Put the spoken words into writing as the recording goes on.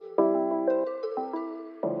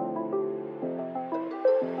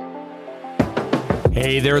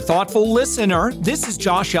Hey there, thoughtful listener. This is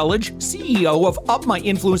Josh Elledge, CEO of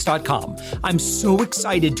UpMyInfluence.com. I'm so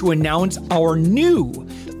excited to announce our new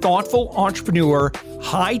Thoughtful Entrepreneur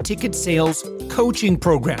high-ticket sales coaching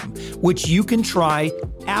program, which you can try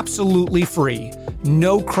absolutely free.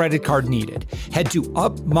 No credit card needed. Head to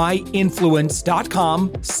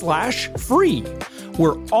UpMyInfluence.com/free.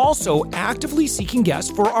 We're also actively seeking guests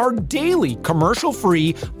for our daily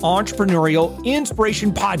commercial-free entrepreneurial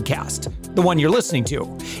inspiration podcast, the one you're listening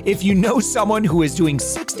to. If you know someone who is doing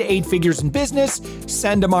 6 to 8 figures in business,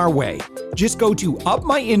 send them our way. Just go to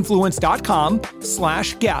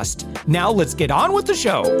UpMyInfluence.com/guest. Now let's get on with the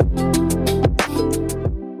show.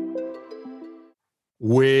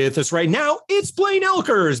 With us right now, it's Blaine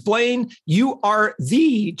Oelkers. Blaine, you are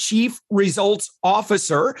the Chief Results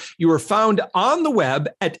Officer. You are found on the web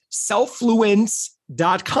at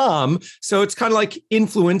Selfluence.com. So it's kind of like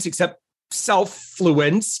influence, except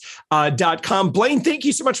Selfluence.com. Blaine, thank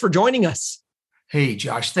you so much for joining us. Hey,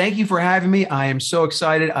 Josh, thank you for having me. I am so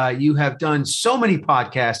excited. You have done so many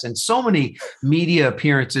podcasts and so many media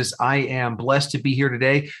appearances. I am blessed to be here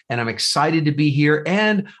today, and I'm excited to be here.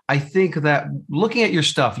 And I think that looking at your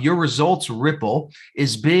stuff, your results ripple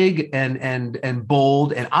is big and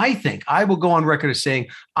bold. And I think I will go on record as saying,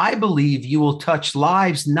 I believe you will touch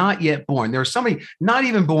lives not yet born. There's somebody not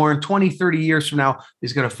even born 20, 30 years from now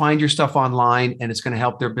is going to find your stuff online, and it's going to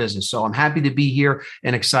help their business. So I'm happy to be here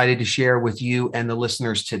and excited to share with you and the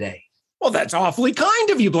listeners today. Well, that's awfully kind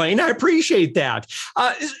of you, Blaine. I appreciate that.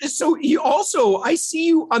 So you also, I see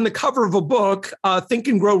you on the cover of a book, Think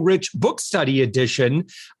and Grow Rich Book Study Edition.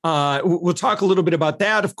 We'll talk a little bit about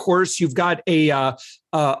that. Of course, you've got a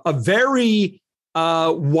very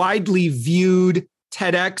widely viewed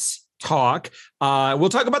TEDx talk. We'll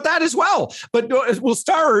talk about that as well. But we'll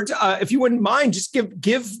start, if you wouldn't mind, just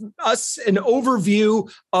give us an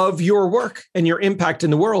overview of your work and your impact in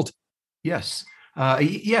the world. Yes.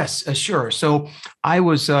 Sure. So I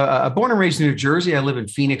was born and raised in New Jersey. I live in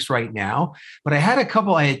Phoenix right now, but I had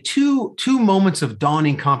two moments of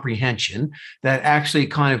dawning comprehension that actually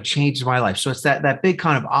kind of changed my life. So it's that big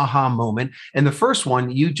kind of aha moment. And the first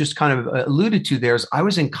one you just kind of alluded to there is I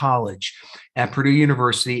was in college at Purdue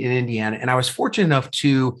University in Indiana. And I was fortunate enough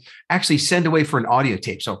to actually send away for an audio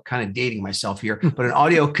tape. So kind of dating myself here, but an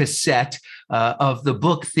audio cassette of the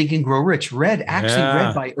book, Think and Grow Rich, read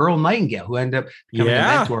by Earl Nightingale, who ended up becoming a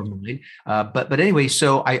mentor of mine. But anyway,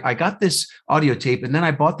 so I got this audio tape, and then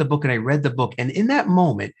I bought the book and I read the book. And in that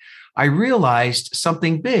moment, I realized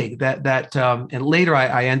something big that and later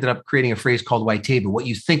I ended up creating a phrase called white table. What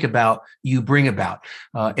you think about, you bring about.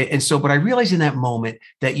 But I realized in that moment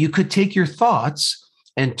that you could take your thoughts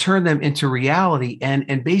and turn them into reality.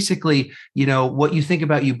 And basically, what you think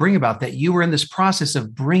about, you bring about, that you were in this process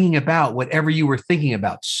of bringing about whatever you were thinking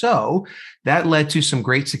about. So that led to some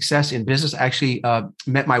great success in business. I actually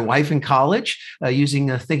met my wife in college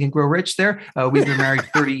using Think and Grow Rich there. We've been married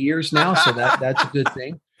 30 years now, so that's a good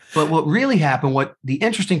thing. But what really happened, what the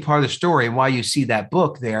interesting part of the story and why you see that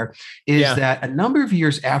book there is that a number of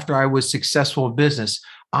years after I was successful in business,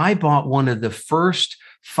 I bought one of the first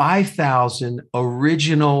 5,000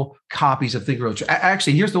 original copies of Think and Grow Rich.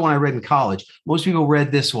 Actually, here's the one I read in college. Most people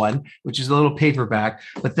read this one, which is a little paperback.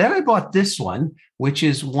 But then I bought this one, which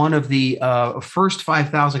is one of the first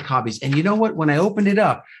 5,000 copies. And you know what? When I opened it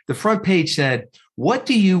up, the front page said, "What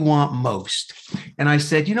do you want most?" And I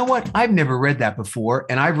said, you know what? I've never read that before.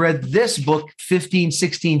 And I've read this book 15,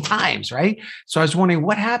 16 times, right? So I was wondering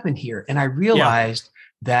what happened here. And I realized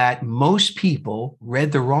that most people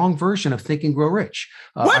read the wrong version of Think and Grow Rich.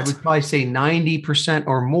 I would probably say 90%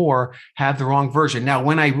 or more have the wrong version. Now,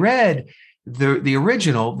 when I read the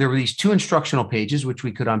original, there were these 2 instructional pages, which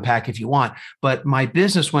we could unpack if you want. But my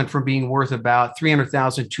business went from being worth about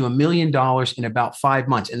 $300,000 to $1 million in about 5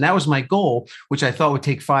 months. And that was my goal, which I thought would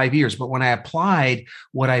take 5 years. But when I applied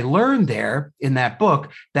what I learned there in that book,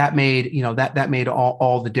 that made, that made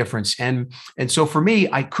all the difference. And so for me,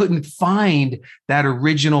 I couldn't find that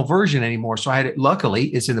original version anymore. So I had it, luckily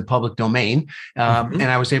it's in the public domain. And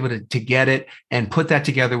I was able to get it and put that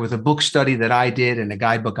together with a book study that I did and a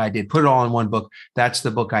guidebook I did, put it all in one book. That's the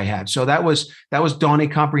book I had. So that was dawning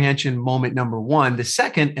comprehension moment number one. The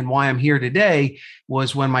second, and why I'm here today,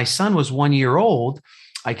 was when my son was 1 year old.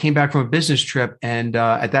 I came back from a business trip, and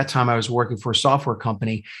at that time I was working for a software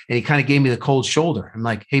company, and he kind of gave me the cold shoulder. I'm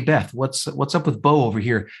like, "Hey Beth, what's up with Bo over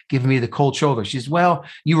here giving me the cold shoulder?" She says, "Well,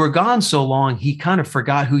 you were gone so long, he kind of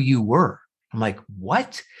forgot who you were." I'm like,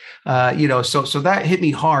 what? So that hit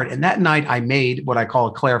me hard. And that night I made what I call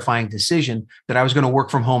a clarifying decision that I was going to work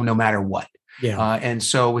from home no matter what. Yeah. And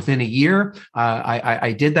so within a year,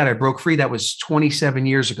 I did that. I broke free. That was 27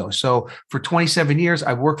 years ago. So for 27 years,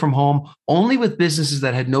 I worked from home only with businesses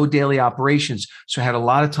that had no daily operations. So I had a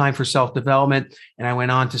lot of time for self-development. And I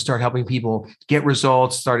went on to start helping people get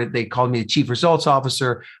results. They called me the chief results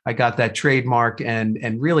officer. I got that trademark.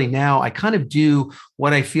 And really now I kind of do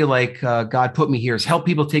what I feel like God put me here is help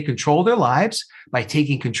people take control of their lives by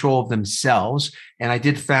taking control of themselves. And I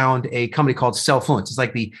did found a company called Selfluence. It's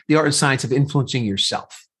like the art and science of influencing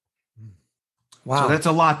yourself. Wow. So that's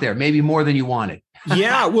a lot there, maybe more than you wanted.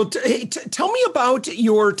 Yeah. Well, tell me about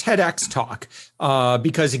your TEDx talk,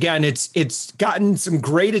 because again, it's gotten some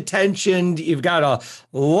great attention. You've got a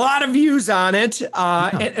lot of views on it.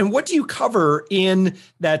 And what do you cover in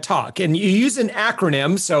that talk? And you use an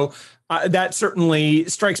acronym, so that certainly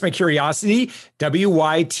strikes my curiosity.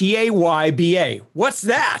 WYTAYBA. What's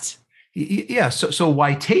that? Yeah. So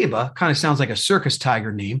YTABA kind of sounds like a circus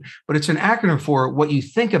tiger name, but it's an acronym for what you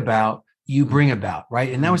think about, you bring about,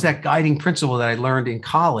 right? And that was that guiding principle that I learned in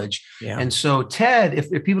college. Yeah. And so TED, if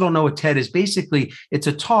people don't know what TED is, basically it's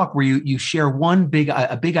a talk where you share one big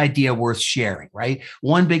idea worth sharing, right?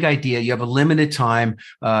 One big idea. You have a limited time.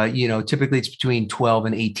 Typically it's between 12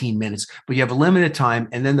 and 18 minutes, but you have a limited time.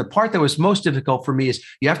 And then the part that was most difficult for me is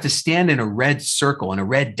you have to stand in a red circle and a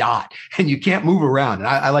red dot, and you can't move around. And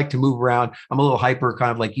I like to move around. I'm a little hyper,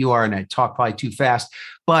 kind of like you are, and I talk probably too fast.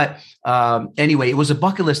 But anyway, it was a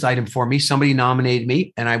bucket list item for me. Somebody nominated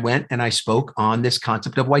me, and I went and I spoke on this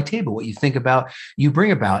concept of white table. What you think about, you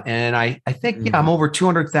bring about. And I think, I'm over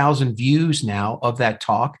 200,000 views now of that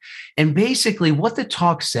talk. And basically what the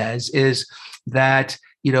talk says is that,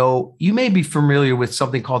 you may be familiar with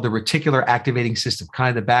something called the reticular activating system, kind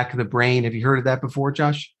of the back of the brain. Have you heard of that before,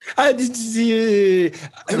 Josh? I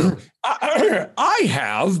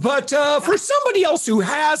have, but for somebody else who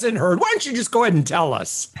hasn't heard, why don't you just go ahead and tell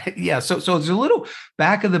us? Yeah. So there's a little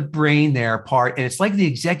back of the brain there part, and it's like the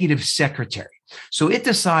executive secretary. So it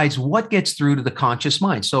decides what gets through to the conscious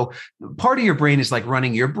mind. So part of your brain is like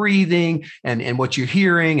running your breathing and what you're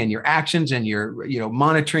hearing and your actions, and you're,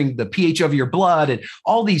 monitoring the pH of your blood, and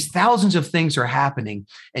all these thousands of things are happening.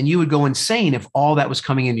 And you would go insane if all that was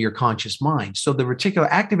coming into your conscious mind. So the reticular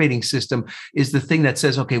activating system is the thing that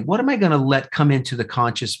says, okay, what am I going to let come into the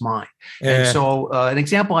conscious mind? And so an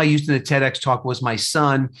example I used in the TEDx talk was my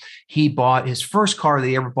son. He bought his first car that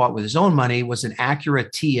he ever bought with his own money was an Acura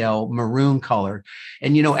TL maroon color.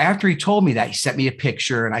 And, after he told me that, he sent me a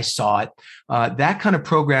picture and I saw it. That kind of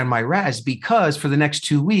programmed my RAS, because for the next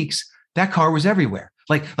 2 weeks, that car was everywhere.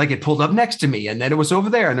 Like it pulled up next to me, and then it was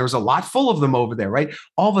over there, and there was a lot full of them over there, right?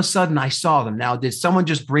 All of a sudden I saw them. Now, did someone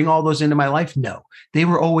just bring all those into my life? No, they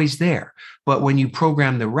were always there. But when you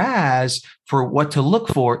program the RAS for what to look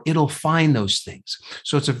for, it'll find those things.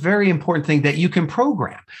 So it's a very important thing that you can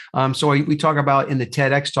program. So we talk about in the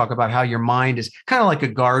TEDx talk about how your mind is kind of like a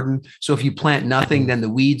garden. So if you plant nothing, then the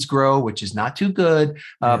weeds grow, which is not too good.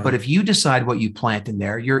 But if you decide what you plant in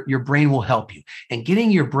there, your brain will help you. And getting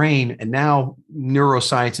your brain, and now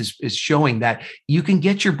neuroscience is showing that you can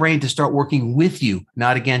get your brain to start working with you,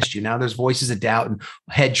 not against you. Now there's voices of doubt and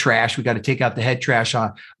head trash. We got to take out the head trash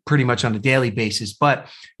pretty much on a daily basis, but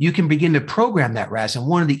you can begin to program that RAS. And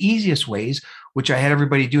one of the easiest ways, which I had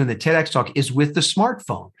everybody do in the TEDx talk, is with the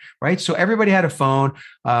smartphone, right? So everybody had a phone,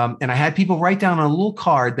 and I had people write down on a little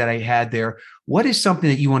card that I had there, what is something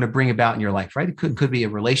that you want to bring about in your life, right? It could be a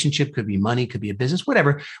relationship, could be money, could be a business,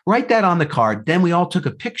 whatever. Write that on the card. Then we all took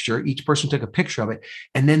a picture. Each person took a picture of it.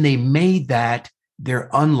 And then they made that their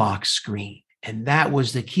unlock screen. And that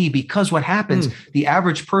was the key, because what happens, the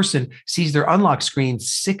average person sees their unlock screen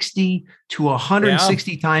 60 to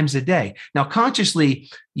 160 times a day. Now, consciously,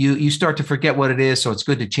 you start to forget what it is. So it's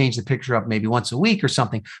good to change the picture up maybe once a week or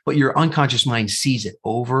something, but your unconscious mind sees it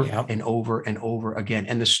over and over and over again.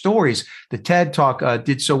 And the stories, the TED talk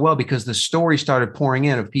did so well because the stories started pouring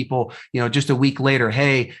in of people, just a week later,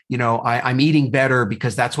 hey, I'm eating better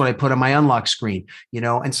because that's what I put on my unlock screen,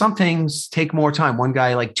 and some things take more time. One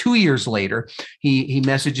guy, like 2 years later, he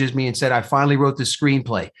messages me and said, I finally wrote the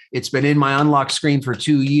screenplay. It's been in my unlock screen for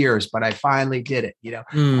 2 years, but I finally did it.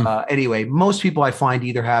 Anyway, most people I find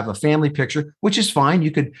either have a family picture, which is fine.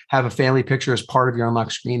 You could have a family picture as part of your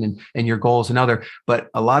unlock screen, and your goal is another. But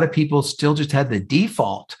a lot of people still just had the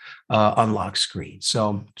default unlock screen.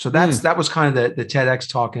 So that was kind of the TEDx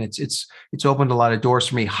talk, and it's opened a lot of doors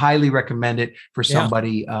for me. Highly recommend it for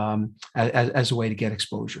somebody as a way to get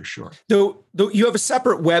exposure. Sure. Though you have a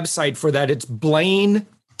separate website for that. It's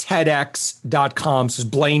BlaineTEDx.com. So it's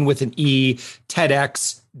Blaine with an E,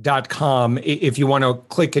 TEDx.com. If you want to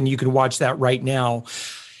click, and you can watch that right now.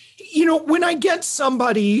 When I get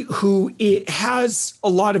somebody who has a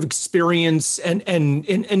lot of experience and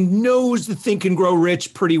knows the Think and Grow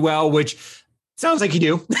Rich pretty well, which sounds like you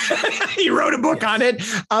do. You wrote a book on it.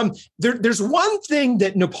 There's one thing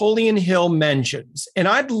that Napoleon Hill mentions, and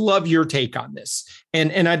I'd love your take on this.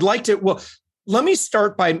 And I'd like to, let me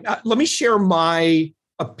start by, let me share my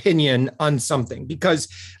opinion on something, because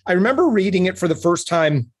I remember reading it for the first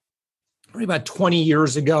time about 20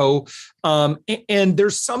 years ago. And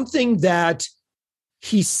there's something that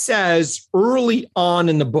he says early on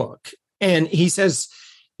in the book. And he says,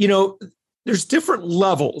 there's different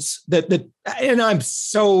levels that and I'm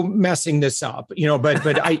so messing this up, but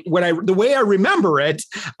the way I remember it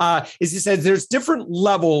is he says there's different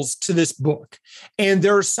levels to this book. And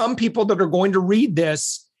there are some people that are going to read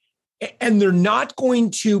this and they're not going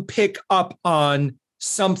to pick up on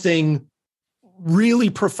something really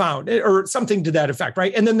profound or something to that effect,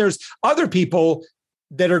 right? And then there's other people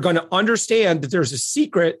that are going to understand that there's a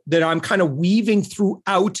secret that I'm kind of weaving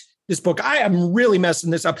throughout this book. I am really messing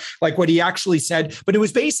this up, like what he actually said, but it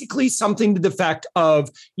was basically something to the effect of,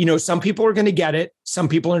 some people are going to get it. Some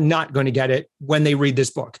people are not going to get it when they read this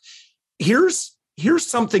book. Here's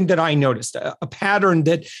something that I noticed, a pattern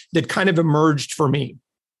that kind of emerged for me,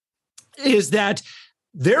 is that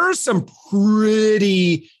there are some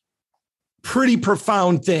pretty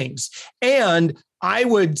profound things. And I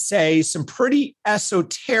would say some pretty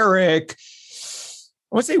esoteric,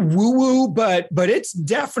 I won't say woo-woo, but it's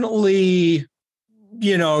definitely,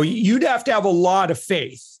 you'd have to have a lot of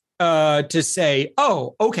faith to say,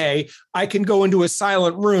 oh, okay, I can go into a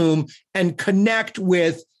silent room and connect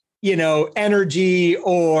with, energy,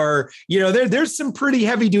 or, there's some pretty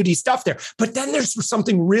heavy duty stuff there. But then there's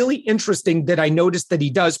something really interesting that I noticed that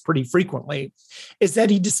he does pretty frequently, is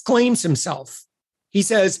that he disclaims himself. He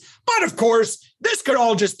says, but of course, this could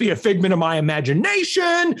all just be a figment of my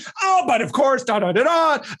imagination. Oh, but of course,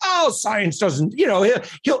 Oh, science doesn't,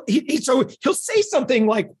 he'll say something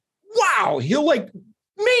like, wow, he'll like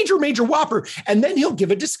major whopper. And then he'll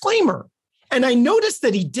give a disclaimer. And I noticed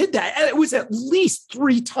that he did that. And it was at least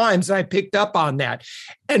 3 times that I picked up on that.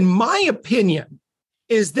 And my opinion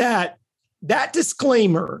is that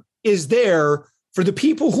disclaimer is there for the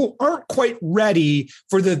people who aren't quite ready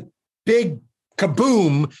for the big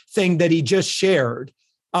kaboom thing that he just shared.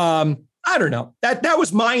 I don't know. That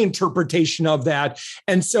was my interpretation of that.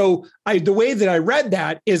 And so the way that I read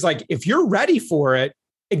that is like, if you're ready for it,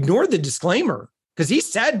 ignore the disclaimer, because he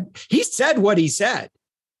said what he said.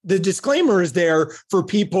 The disclaimer is there for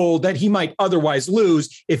people that he might otherwise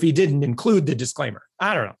lose if he didn't include the disclaimer.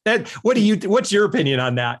 I don't know. What's your opinion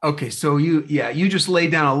on that? Okay. So you just laid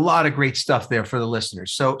down a lot of great stuff there for the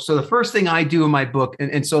listeners. So the first thing I do in my book,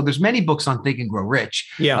 and so there's many books on Think and Grow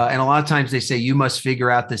Rich. Yeah. And a lot of times they say, you must figure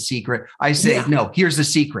out the secret. I say, no, here's the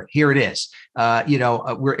secret. Here it is.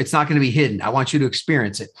 It's not going to be hidden. I want you to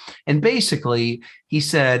experience it. And basically he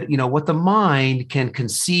said, what the mind can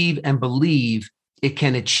conceive and believe, it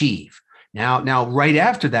can achieve. Now, right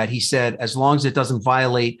after that, he said, as long as it doesn't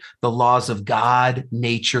violate the laws of God,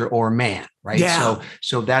 nature, or man, right? Yeah.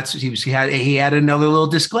 So that's he had another little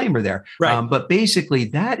disclaimer there. Right. But basically,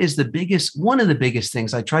 that is one of the biggest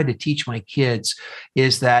things I try to teach my kids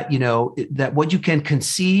is that, that what you can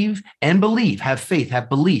conceive and believe, have faith, have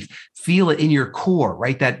belief, feel it in your core,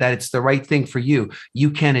 right? That it's the right thing for you.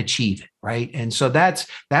 You can achieve it. Right. And so that's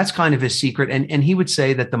kind of his secret. And he would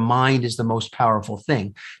say that the mind is the most powerful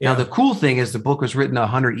thing. Yeah. Now, the cool thing is the book was written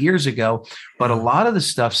 100 years ago, but a lot of the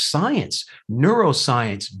stuff, science,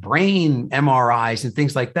 neuroscience, brain MRIs and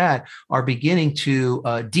things like that are beginning to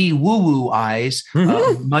de-woo-woo-ize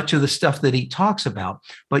much of the stuff that he talks about.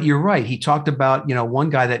 But you're right. He talked about,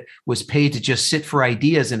 one guy that was paid to just sit for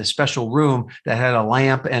ideas in a special room that had a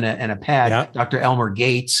lamp and a pad, Dr. Elmer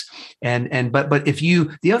Gates. But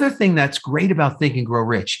the other thing that's great about Think and Grow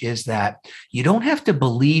Rich is that you don't have to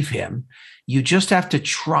believe him. You just have to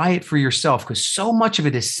try it for yourself, because so much of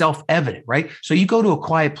it is self-evident, right? So you go to a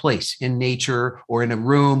quiet place in nature or in a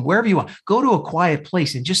room, wherever you want, go to a quiet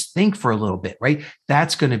place and just think for a little bit, right?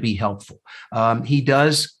 That's going to be helpful. He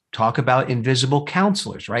does talk about invisible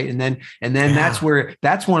counselors, right? And then that's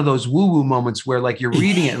one of those woo-woo moments where like you're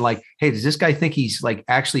reading it and like, hey, does this guy think he's like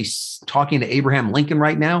actually talking to Abraham Lincoln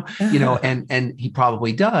right now? And he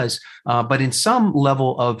probably does. But in some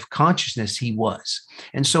level of consciousness, he was.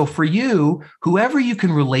 And so for you, whoever you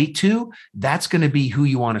can relate to, that's going to be who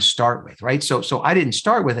you want to start with, right? So I didn't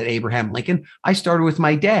start with Abraham Lincoln. I started with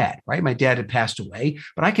my dad, right? My dad had passed away,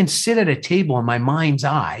 but I can sit at a table in my mind's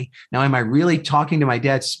eye. Now, am I really talking to my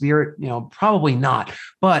dad's spirit? Probably not.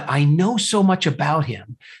 But I know so much about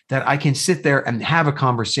him that I can sit there and have a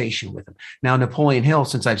conversation conversation with him. Now, Napoleon Hill,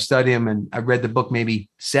 since I've studied him and I've read the book maybe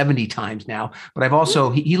 70 times now, but I've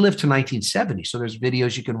also, he lived to 1970. So there's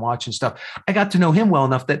videos you can watch and stuff. I got to know him well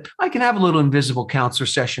enough that I can have a little invisible counselor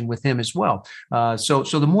session with him as well. So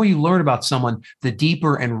the more you learn about someone, the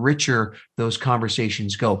deeper and richer those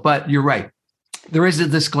conversations go. But you're right. There is a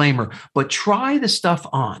disclaimer, but try the stuff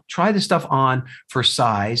on. Try the stuff on for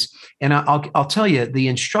size. And I'll tell you, the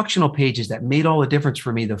instructional pages that made all the difference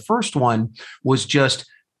for me, the first one was just,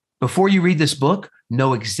 before you read this book,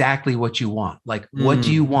 know exactly what you want. Like, what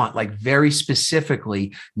do you want? Like, very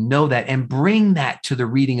specifically know that and bring that to the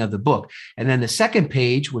reading of the book. And then the second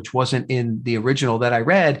page, which wasn't in the original that I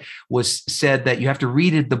read, was said that you have to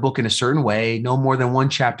read the book in a certain way, no more than one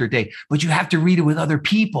chapter a day, but you have to read it with other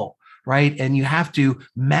people. Right. And you have to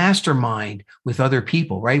mastermind with other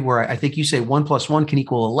people, right? Where I think you say 1 + 1 can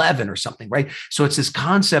equal 11 or something, right? So it's this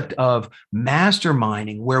concept of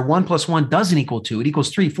masterminding where 1 + 1 doesn't equal 2, it equals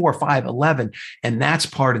 3, 4, 5, 11. And that's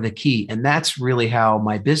part of the key. And that's really how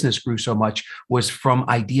my business grew so much, was from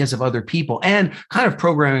ideas of other people and kind of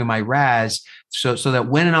programming my RAS so that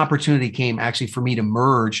when an opportunity came actually for me to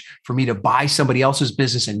merge, for me to buy somebody else's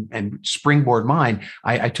business and springboard mine,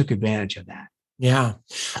 I took advantage of that. Yeah.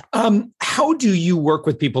 How do you work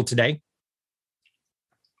with people today?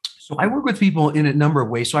 So I work with people in a number of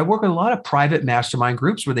ways. So I work with a lot of private mastermind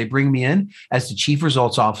groups where they bring me in as the chief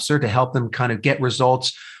results officer to help them kind of get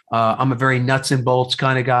results. I'm a very nuts and bolts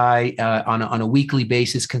kind of guy on a weekly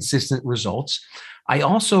basis, consistent results. I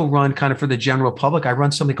also run kind of for the general public, I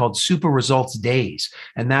run something called Super Results Days.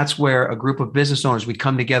 And that's where a group of business owners, we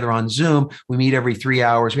come together on Zoom. We meet every 3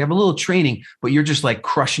 hours. We have a little training, but you're just like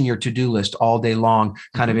crushing your to-do list all day long,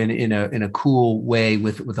 kind of in a cool way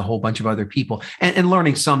with a whole bunch of other people and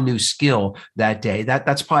learning some new skill that day.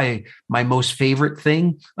 That's probably my most favorite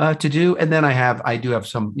thing to do. And then I do have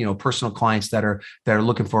some, personal clients that are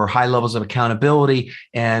looking for high levels of accountability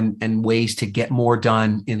and ways to get more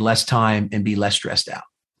done in less time and be less stressed out.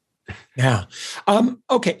 Yeah.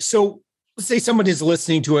 Okay. So let's say someone is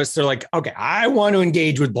listening to us. They're like, okay, I want to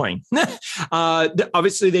engage with Blaine.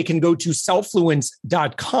 Obviously they can go to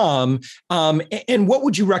selfluence.com. And what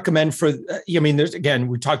would you recommend for, there's, again,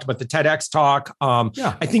 we talked about the TEDx talk.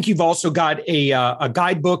 I think you've also got a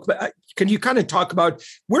guidebook, but can you kind of talk about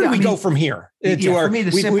where do we go from here? We've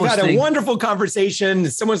had a wonderful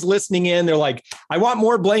conversation. Someone's listening in. They're like, I want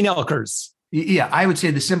more Blaine Oelkers. Yeah, I would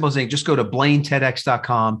say the simplest thing, just go to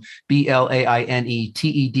BlaineTEDx.com,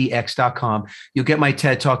 BlaineTEDx.com. You'll get my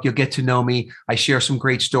TED Talk. You'll get to know me. I share some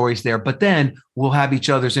great stories there, but then we'll have each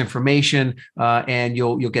other's information and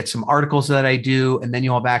you'll get some articles that I do. And then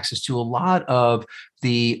you'll have access to a lot of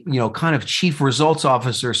the, kind of chief results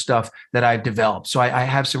officer stuff that I've developed. So I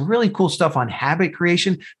have some really cool stuff on habit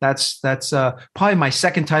creation. That's probably my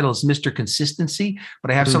second title is Mr. Consistency,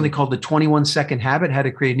 but I have something called the 21-second habit, how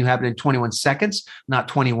to create a new habit in 21 seconds, not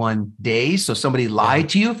 21 days. So somebody lied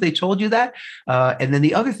to you if they told you that. And then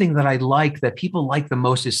the other thing that I like that people like the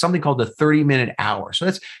most is something called the 30-minute hour. So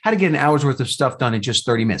that's how to get an hour's worth of stuff done in just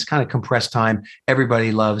 30 minutes, kind of compressed time.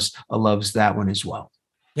 Everybody loves that one as well.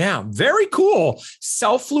 Yeah, very cool.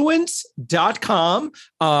 Selfluence.com.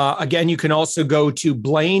 Again, you can also go to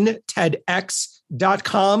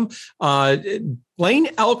BlaineTEDx.com. Blaine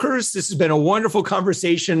Oelkers, this has been a wonderful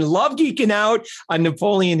conversation. Love geeking out on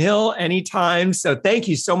Napoleon Hill anytime. So thank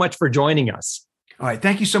you so much for joining us. All right.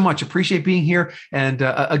 Thank you so much. Appreciate being here. And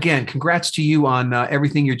again, congrats to you on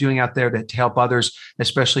everything you're doing out there to help others,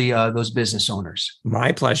 especially those business owners.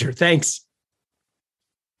 My pleasure. Thanks.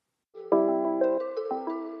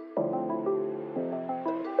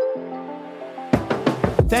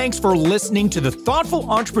 Thanks for listening to the Thoughtful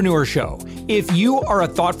Entrepreneur Show. If you are a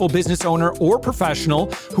thoughtful business owner or professional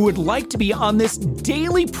who would like to be on this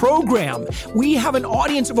daily program, we have an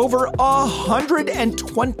audience of over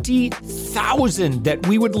 120,000 that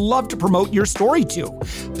we would love to promote your story to.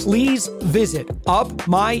 Please visit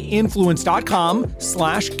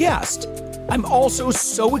upmyinfluence.com/guest. I'm also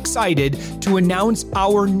so excited to announce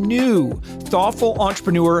our new Thoughtful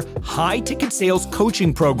Entrepreneur high-ticket sales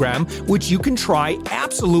coaching program, which you can try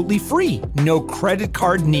absolutely free. No credit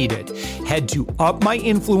card needed. Head to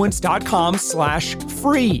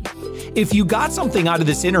upmyinfluence.com/free. If you got something out of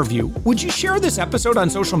this interview, would you share this episode on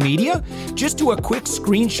social media? Just do a quick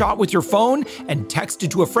screenshot with your phone and text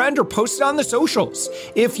it to a friend or post it on the socials.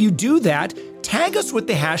 If you do that, tag us with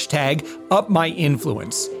the hashtag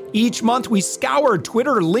UpMyInfluence. Each month, we scour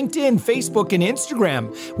Twitter, LinkedIn, Facebook, and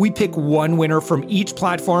Instagram. We pick one winner from each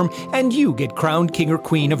platform, and you get crowned king or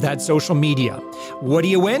queen of that social media. What do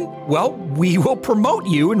you win? Well, we will promote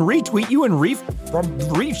you and retweet you and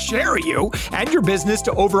reshare you and your business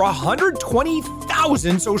to over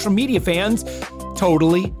 120,000 social media fans,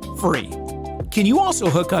 totally free. Can you also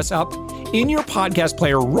hook us up in your podcast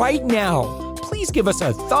player right now? Please give us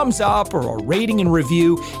a thumbs up or a rating and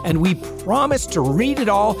review, and we promise to read it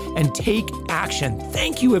all and take action.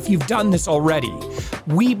 Thank you if you've done this already.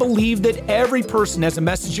 We believe that every person has a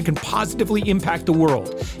message that can positively impact the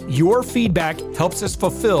world. Your feedback helps us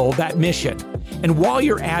fulfill that mission. And while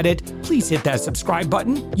you're at it, please hit that subscribe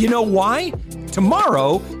button. You know why?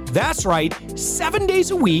 Tomorrow, that's right, 7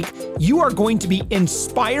 days a week, you are going to be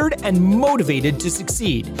inspired and motivated to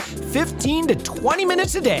succeed. 15 to 20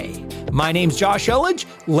 minutes a day. My name's Josh Elledge.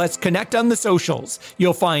 Let's connect on the socials.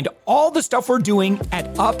 You'll find all the stuff we're doing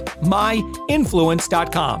at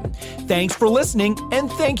upmyinfluence.com. Thanks for listening,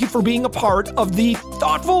 and thank you for being a part of the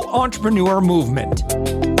Thoughtful Entrepreneur Movement.